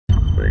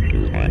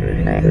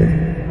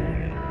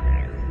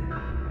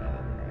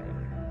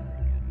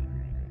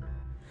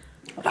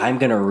I'm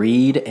going to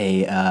read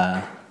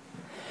a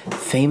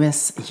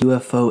famous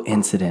UFO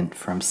incident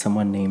from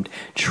someone named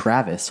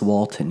Travis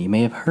Walton. You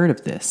may have heard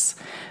of this.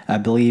 I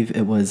believe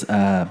it was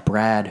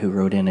Brad who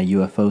wrote in a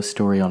UFO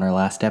story on our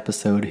last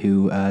episode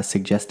who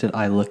suggested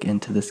I look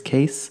into this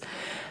case.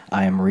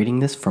 I am reading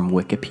this from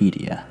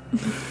Wikipedia.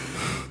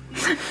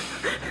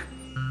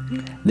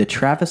 The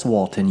Travis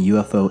Walton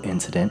UFO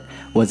incident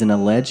was an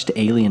alleged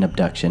alien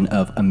abduction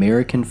of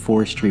American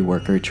forestry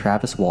worker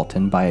Travis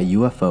Walton by a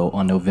UFO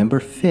on November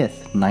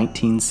 5th,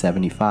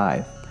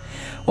 1975,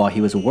 while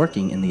he was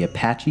working in the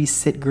Apache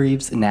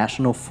Sitgreaves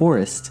National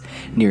Forest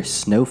near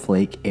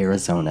Snowflake,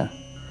 Arizona.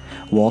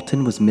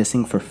 Walton was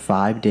missing for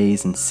 5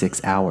 days and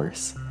 6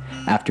 hours.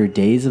 After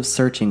days of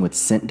searching with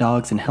scent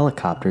dogs and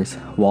helicopters,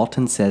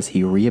 Walton says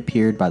he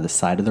reappeared by the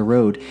side of the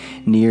road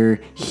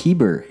near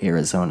Heber,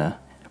 Arizona.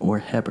 Or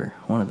Heber,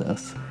 one of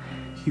those.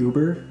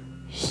 Heber,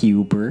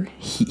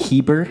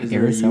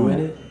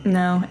 Arizona.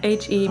 No,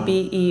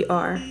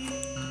 Heber.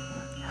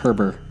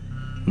 Herber.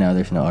 No,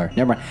 there's no R.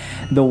 Never mind.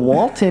 The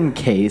Walton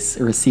case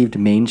received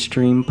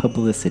mainstream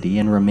publicity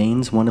and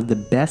remains one of the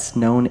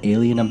best-known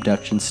alien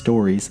abduction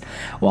stories,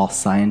 while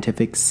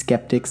scientific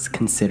skeptics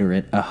consider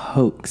it a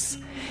hoax.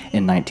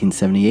 In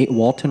 1978,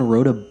 Walton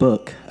wrote a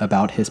book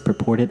about his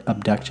purported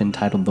abduction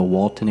titled The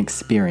Walton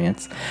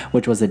Experience,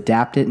 which was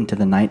adapted into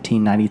the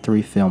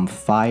 1993 film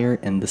Fire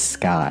in the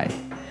Sky.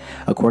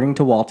 According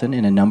to Walton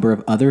and a number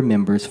of other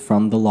members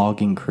from the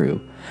logging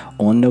crew,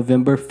 on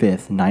November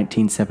 5th,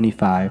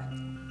 1975,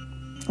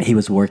 he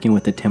was working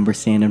with the timber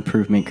stand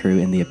improvement crew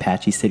in the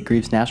Apache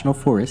Sitgreaves National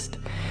Forest.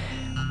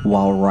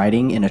 While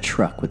riding in a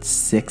truck with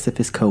 6 of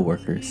his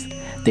co-workers,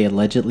 they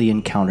allegedly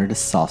encountered a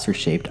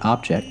saucer-shaped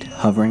object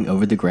hovering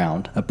over the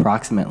ground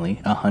approximately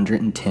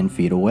 110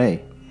 feet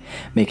away,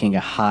 making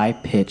a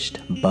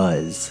high-pitched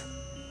buzz.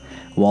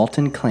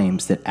 Walton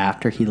claims that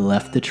after he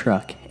left the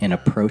truck and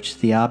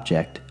approached the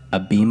object, a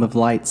beam of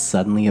light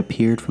suddenly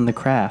appeared from the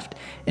craft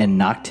and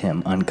knocked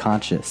him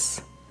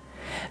unconscious.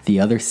 The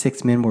other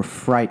 6 men were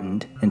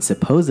frightened and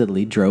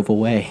supposedly drove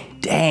away.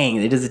 Dang,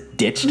 they just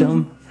ditched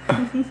him?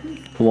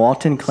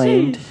 Walton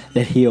claimed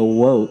that he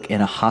awoke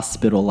in a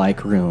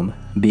hospital-like room,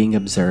 being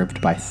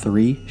observed by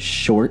 3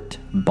 short,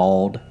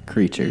 bald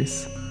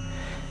creatures.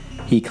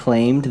 He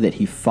claimed that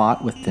he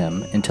fought with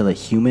them until a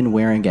human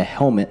wearing a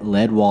helmet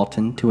led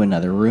Walton to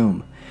another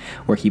room,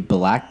 where he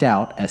blacked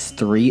out as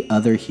 3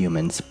 other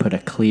humans put a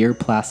clear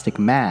plastic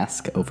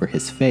mask over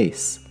his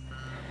face.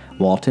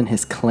 Walton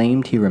has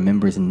claimed he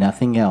remembers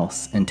nothing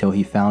else until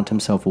he found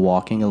himself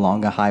walking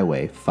along a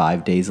highway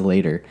 5 days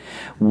later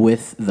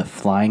with the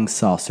flying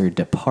saucer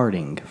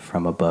departing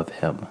from above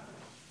him.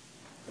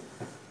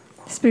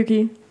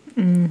 Spooky.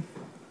 Mm.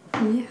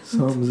 Yeah.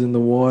 Something's in the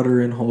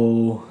watering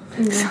hole.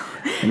 Yeah.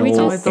 In We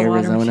old just-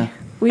 Arizona.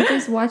 We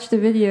just watched a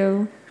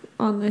video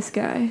on this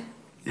guy.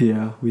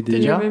 Yeah, we did. Did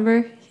Do you y'all?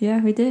 remember?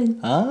 Yeah, we did.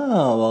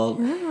 Oh, well,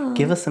 Yeah.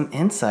 give us some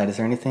insight. Is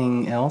there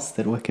anything else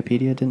that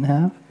Wikipedia didn't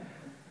have?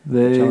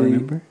 Did y'all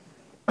remember?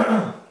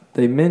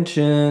 They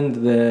mentioned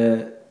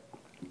that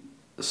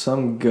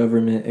some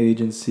government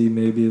agency,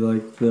 maybe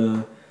like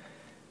the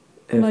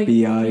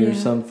FBI or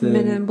something,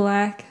 Men in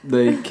Black.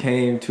 they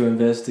came to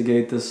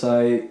investigate the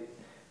site.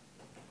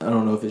 I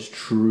don't know if it's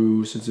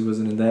true since it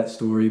wasn't in that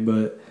story,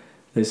 but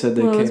they said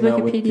they Well, it was came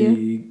out with Wikipedia.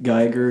 the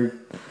Geiger.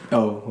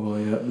 Oh, well,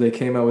 yeah. They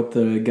came out with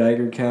the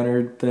Geiger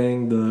counter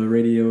thing, the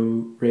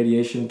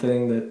radiation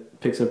thing that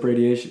picks up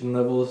radiation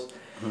levels.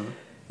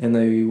 And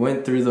they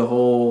went through the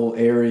whole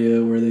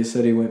area where they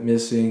said he went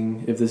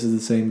missing, if this is the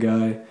same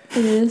guy.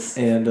 It is.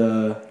 And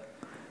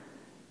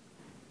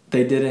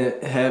they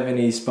didn't have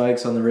any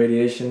spikes on the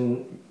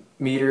radiation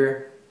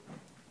meter.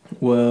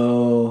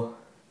 Well,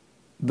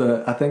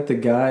 I think the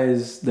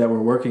guys that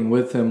were working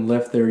with him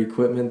left their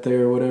equipment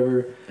there or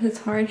whatever. His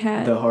hard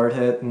hat. The hard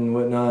hat and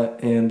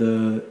whatnot.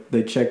 And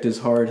they checked his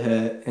hard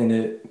hat and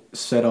it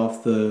set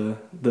off the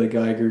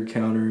Geiger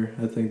counter.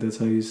 I think that's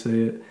how you say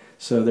it.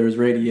 So there was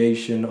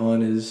radiation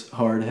on his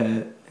hard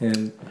hat,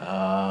 and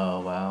Oh,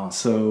 wow.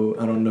 so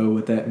I don't know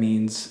what that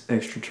means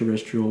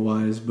extraterrestrial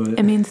wise, but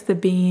It means the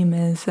beam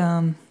is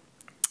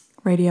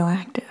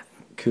radioactive.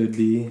 could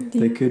be. Yeah.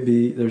 They could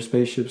be. Their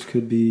spaceships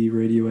could be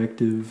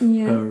radioactive.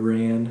 Yeah.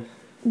 Ran.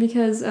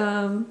 Because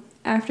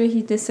after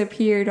he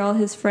disappeared, all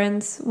his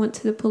friends went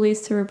to the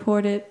police to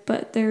report it,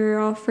 but they were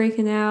all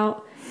freaking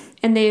out.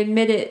 And they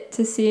admitted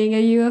to seeing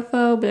a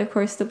UFO, but of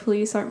course the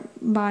police aren't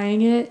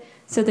buying it.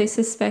 So they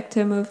suspect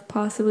him of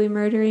possibly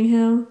murdering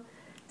him.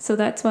 So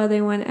that's why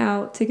they went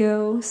out to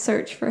go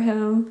search for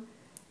him.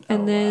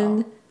 And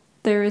then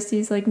there was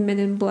these like Men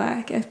in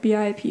Black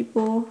FBI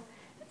people.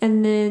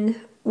 And then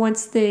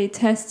once they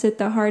tested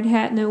the hard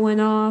hat and it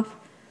went off,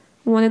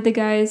 one of the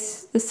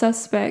guys, the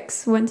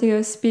suspects, went to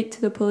go speak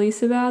to the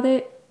police about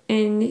it.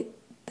 And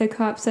the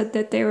cop said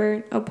that they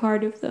were a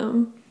part of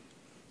them.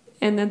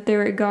 And that they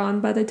were gone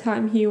by the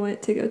time he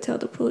went to go tell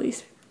the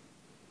police.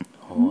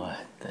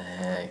 What the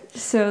heck?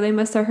 So they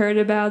must have heard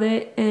about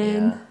it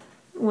and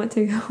went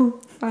to go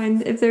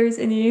find if there's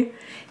any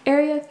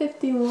Area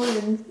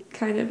 51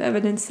 kind of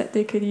evidence that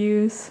they could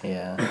use.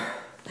 Yeah.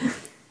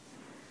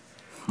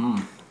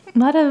 A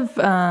lot of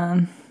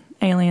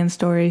alien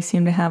stories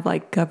seem to have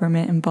like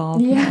government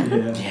involvement.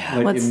 Yeah. Yeah.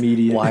 Like What's-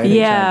 immediate. Why are they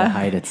Yeah. trying to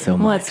hide it so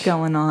much? What's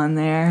going on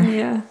there?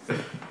 Yeah.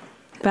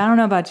 But I don't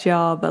know about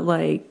y'all, but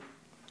like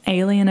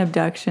alien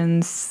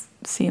abductions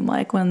seem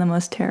like one of the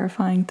most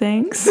terrifying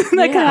things that could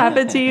Yeah.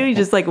 happen to you. You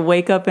just like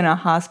wake up in a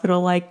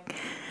hospital like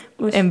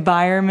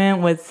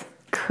environment with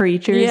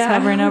creatures Yeah.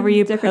 hovering over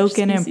you, Different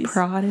poking and species.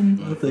 prodding.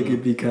 I think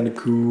it'd be kind of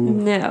cool.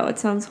 No, it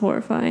sounds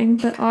horrifying.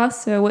 But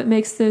also, what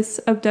makes this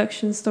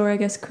abduction story, I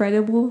guess,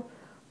 credible,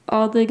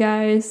 all the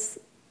guys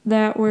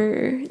that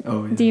were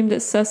Oh, yeah. deemed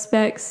as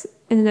suspects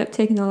ended up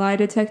taking a lie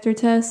detector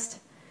test,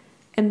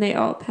 and they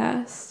all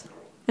passed.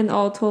 And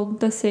all told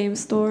the same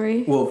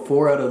story. Well,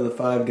 4 out of the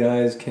 5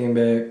 guys came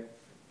back.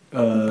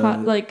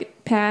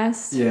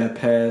 Passed. Yeah,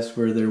 past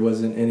where there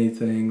wasn't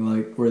anything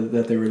like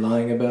that they were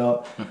lying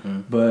about.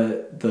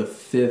 But the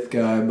 5th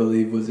guy, I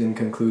believe, was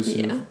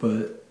inconclusive. Yeah.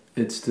 But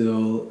it's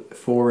still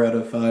 4 out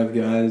of 5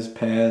 guys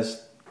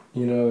passed.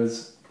 You know,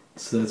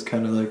 so that's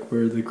kind of like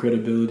where the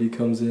credibility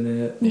comes in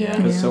at. Yeah.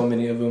 Because Yeah. so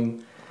many of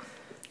them.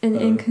 And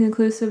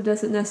inconclusive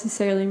doesn't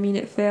necessarily mean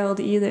it failed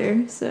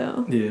either.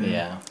 So, Yeah.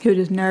 Yeah. You're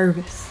just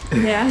nervous.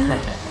 yeah.